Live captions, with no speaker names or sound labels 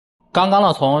刚刚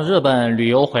呢从日本旅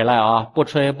游回来啊，不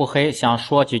吹不黑，想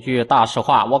说几句大实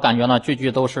话。我感觉呢句句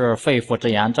都是肺腑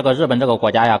之言。这个日本这个国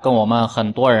家呀，跟我们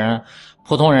很多人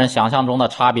普通人想象中的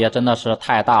差别真的是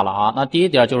太大了啊。那第一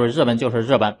点就是日本就是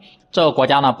日本，这个国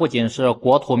家呢不仅是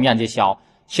国土面积小，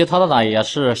其他的呢也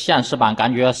是现实版，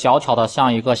感觉小巧的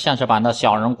像一个现实版的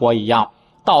小人国一样，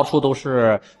到处都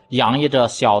是洋溢着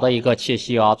小的一个气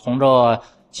息啊，从这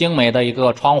精美的一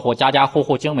个窗户，家家户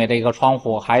户精美的一个窗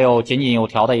户，还有井井有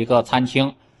条的一个餐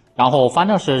厅，然后反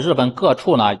正是日本各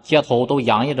处呢，街头都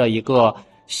洋溢着一个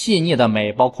细腻的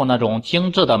美，包括那种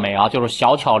精致的美啊，就是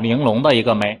小巧玲珑的一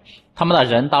个美。他们的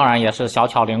人当然也是小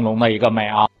巧玲珑的一个美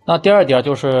啊。那第二点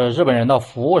就是日本人的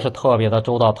服务是特别的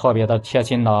周到，特别的贴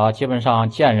心的啊，基本上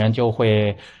见人就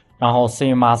会。然后 s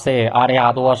i m a s e 阿里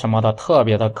亚多什么的特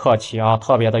别的客气啊，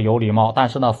特别的有礼貌。但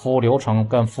是呢，服务流程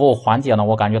跟服务环节呢，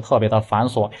我感觉特别的繁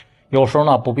琐。有时候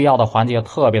呢，不必要的环节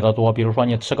特别的多。比如说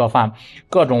你吃个饭，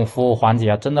各种服务环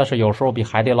节真的是有时候比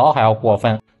海底捞还要过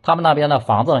分。他们那边的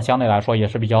房子呢，相对来说也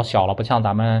是比较小了，不像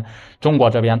咱们中国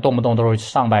这边动不动都是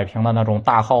上百平的那种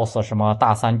大 house 什么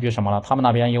大三居什么的。他们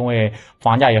那边因为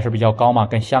房价也是比较高嘛，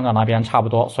跟香港那边差不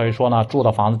多，所以说呢，住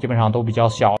的房子基本上都比较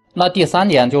小。那第三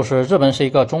点就是日本是一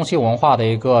个中西文化的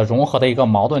一个融合的一个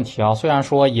矛盾体啊。虽然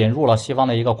说引入了西方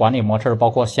的一个管理模式，包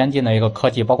括先进的一个科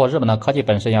技，包括日本的科技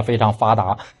本身也非常发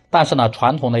达，但是呢，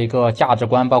传统的一个价值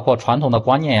观，包括传统的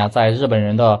观念呀，在日本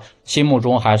人的心目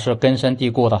中还是根深蒂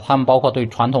固的。他们包括对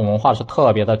传统文化是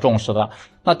特别的重视的。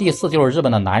那第四就是日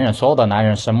本的男人，所有的男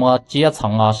人，什么阶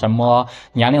层啊，什么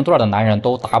年龄段的男人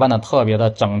都打扮的特别的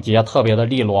整洁，特别的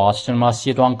利落，什么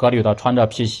西装革履的，穿着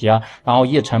皮鞋，然后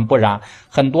一尘不染。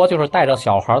很多就是带着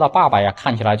小孩的爸爸呀，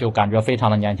看起来就感觉非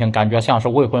常的年轻，感觉像是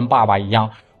未婚爸爸一样。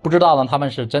不知道呢，他们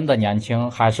是真的年轻，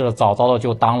还是早早的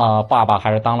就当了爸爸，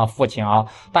还是当了父亲啊？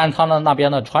但是他们那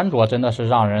边的穿着真的是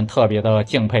让人特别的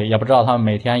敬佩，也不知道他们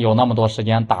每天有那么多时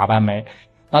间打扮没。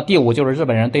那第五就是日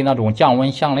本人对那种降温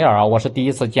项链啊，我是第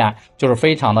一次见，就是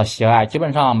非常的喜爱，基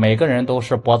本上每个人都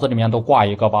是脖子里面都挂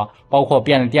一个吧，包括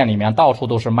便利店里面到处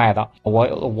都是卖的。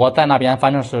我在那边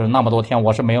反正是那么多天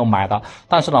我是没有买的，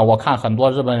但是呢，我看很多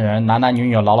日本人男男女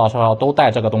女老老少少都带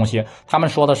这个东西，他们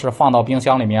说的是放到冰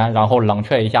箱里面，然后冷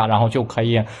却一下，然后就可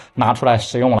以拿出来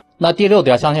使用了。那第六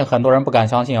点，相信很多人不敢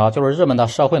相信啊，就是日本的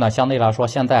社会呢，相对来说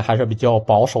现在还是比较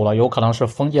保守的，有可能是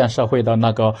封建社会的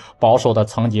那个保守的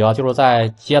层级啊，就是在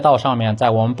街道上面，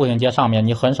在我们步行街上面，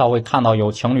你很少会看到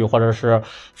有情侣或者是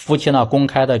夫妻呢公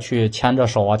开的去牵着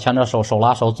手啊，牵着手手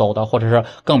拉手走的，或者是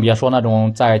更别说那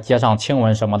种在街上亲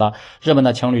吻什么的。日本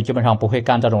的情侣基本上不会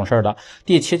干这种事儿的。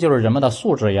第七就是人们的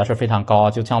素质也是非常高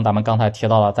啊，就像咱们刚才提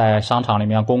到的，在商场里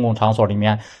面、公共场所里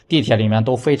面、地铁里面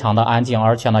都非常的安静，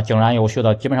而且呢井然有序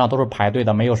的，基本上都是排队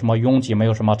的，没有什么拥挤，没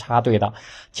有什么插队的。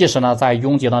即使呢在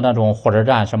拥挤的那种火车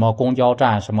站、什么公交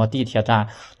站、什么地铁站，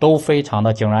都非常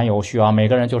的井然有序啊。每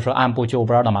个人就是按部就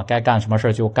班的嘛，该干什么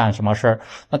事就干什么事。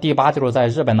那第八就是在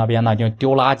日本那边呢，就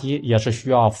丢垃圾也是需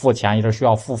要付钱，也是需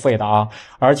要付费的啊。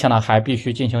而且呢还必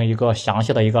须进行一个详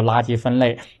细的一个垃圾分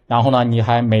类，然后呢你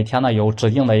还每天呢有指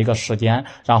定的一个时间，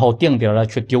然后定点的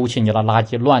去丢弃你的垃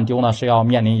圾，乱丢呢是要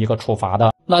面临一个处罚的。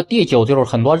那第九就是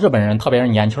很多日本人，特别是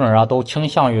年轻人啊，都倾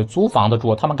向于租房子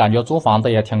住。他们感觉租房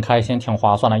子也挺开心、挺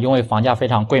划算的，因为房价非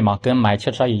常贵嘛，跟买汽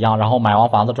车一样。然后买完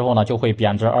房子之后呢，就会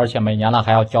贬值，而且每年呢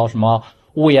还要交什么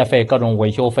物业费、各种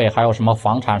维修费，还有什么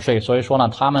房产税。所以说呢，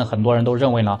他们很多人都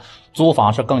认为呢，租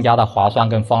房是更加的划算、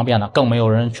更方便的，更没有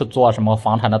人去做什么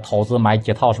房产的投资，买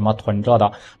几套什么囤着的，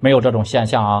没有这种现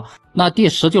象啊。那第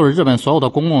十就是日本所有的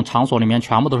公共场所里面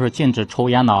全部都是禁止抽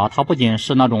烟的啊，它不仅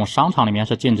是那种商场里面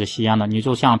是禁止吸烟的，你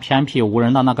就像偏僻无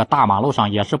人的那个大马路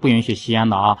上也是不允许吸烟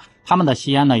的啊。他们的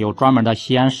吸烟呢有专门的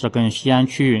吸烟室跟吸烟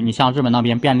区域，你像日本那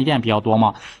边便利店比较多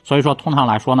嘛，所以说通常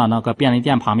来说呢，那个便利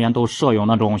店旁边都设有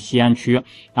那种吸烟区，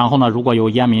然后呢如果有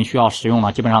烟民需要使用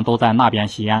呢，基本上都在那边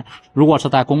吸烟。如果是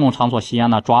在公共场所吸烟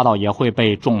呢，抓到也会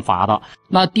被重罚的。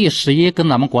那第11跟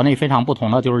咱们国内非常不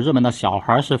同的就是日本的小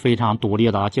孩是非常独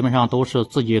立的，基本上都是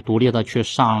自己独立的去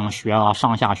上学啊，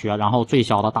上下学，然后最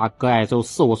小的大概就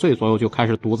4、5岁左右就开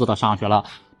始独自的上学了。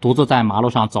独自在马路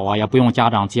上走啊，也不用家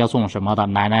长接送什么的，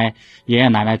爷爷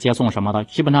奶奶接送什么的。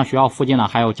基本上学校附近呢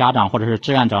还有家长或者是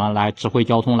志愿者来指挥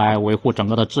交通，来维护整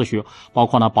个的秩序，包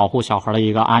括呢保护小孩的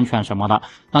一个安全什么的。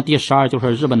那第12就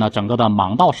是日本的整个的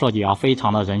盲道设计啊，非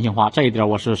常的人性化，这一点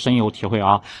我是深有体会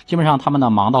啊。基本上他们的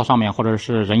盲道上面或者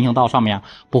是人行道上面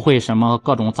不会什么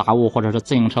各种杂物或者是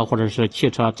自行车或者是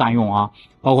汽车占用啊，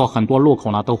包括很多路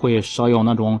口呢都会设有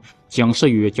那种警示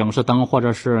语、警示灯或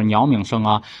者是鸟鸣声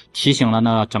啊，提醒了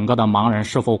呢整个的盲人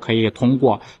是否可以通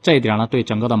过。这一点呢对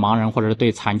整个的盲人或者是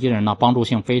对残疾人呢帮助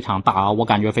性非常大啊，我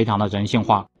感觉非常的人性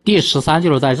化。第13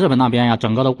就是在日本那边呀，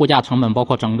整个的物价成本包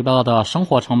括整个的生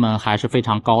活成本还是非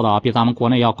常高的啊，比咱们国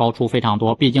内要高出非常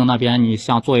多。毕竟那边你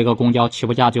像坐一个公交起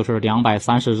步价就是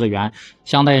230日元，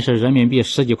相当于是人民币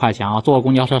10几块钱啊，坐个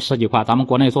公交车10几块，咱们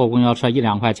国内坐个公交车1、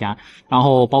2块钱。然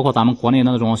后包括咱们国内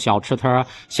的那种小吃摊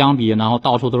相比，然后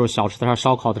到处都是小吃摊、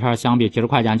烧烤摊相比，几十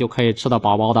块钱就可以吃得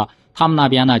饱饱的。他们那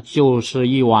边呢，就是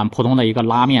一碗普通的一个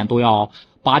拉面都要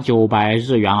800、900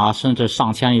日元啊，甚至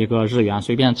上千一个日元，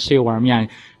随便吃一碗面，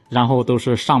然后都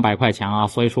是上百块钱啊，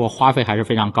所以说花费还是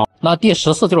非常高。那第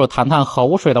14就是谈谈核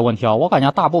污水的问题啊，我感觉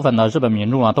大部分的日本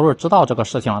民众啊都是知道这个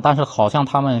事情了，但是好像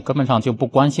他们根本上就不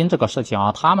关心这个事情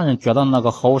啊，他们觉得那个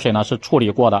核污水呢是处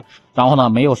理过的，然后呢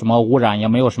没有什么污染，也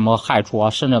没有什么害处啊，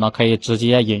甚至呢可以直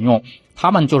接饮用。他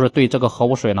们就是对这个核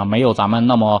污水呢没有咱们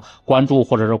那么关注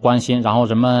或者是关心，然后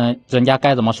人家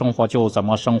该怎么生活就怎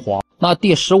么生活。那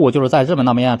第15就是在日本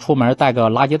那边出门带个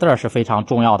垃圾袋是非常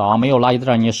重要的啊，没有垃圾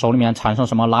袋你手里面产生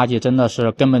什么垃圾真的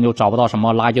是根本就找不到什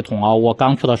么垃圾桶啊。我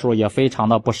刚去的时候也非常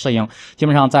的不适应，基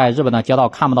本上在日本的街道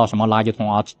看不到什么垃圾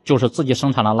桶啊，就是自己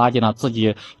生产的垃圾呢自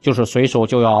己就是随手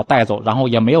就要带走，然后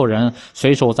也没有人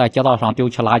随手在街道上丢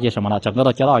弃垃圾什么的，整个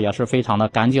的街道也是非常的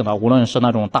干净的，无论是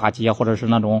那种大街或者是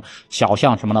那种小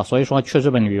巷什么的，所以说去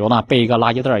日本旅游呢备一个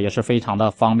垃圾袋也是非常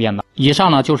的方便的。以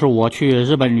上呢就是我去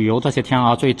日本旅游这些天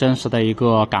啊最真实的一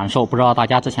个感受，不知道大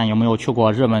家之前有没有去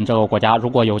过日本这个国家，如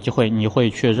果有机会你会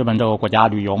去日本这个国家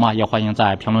旅游吗？也欢迎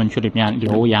在评论区里面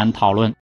留言讨论。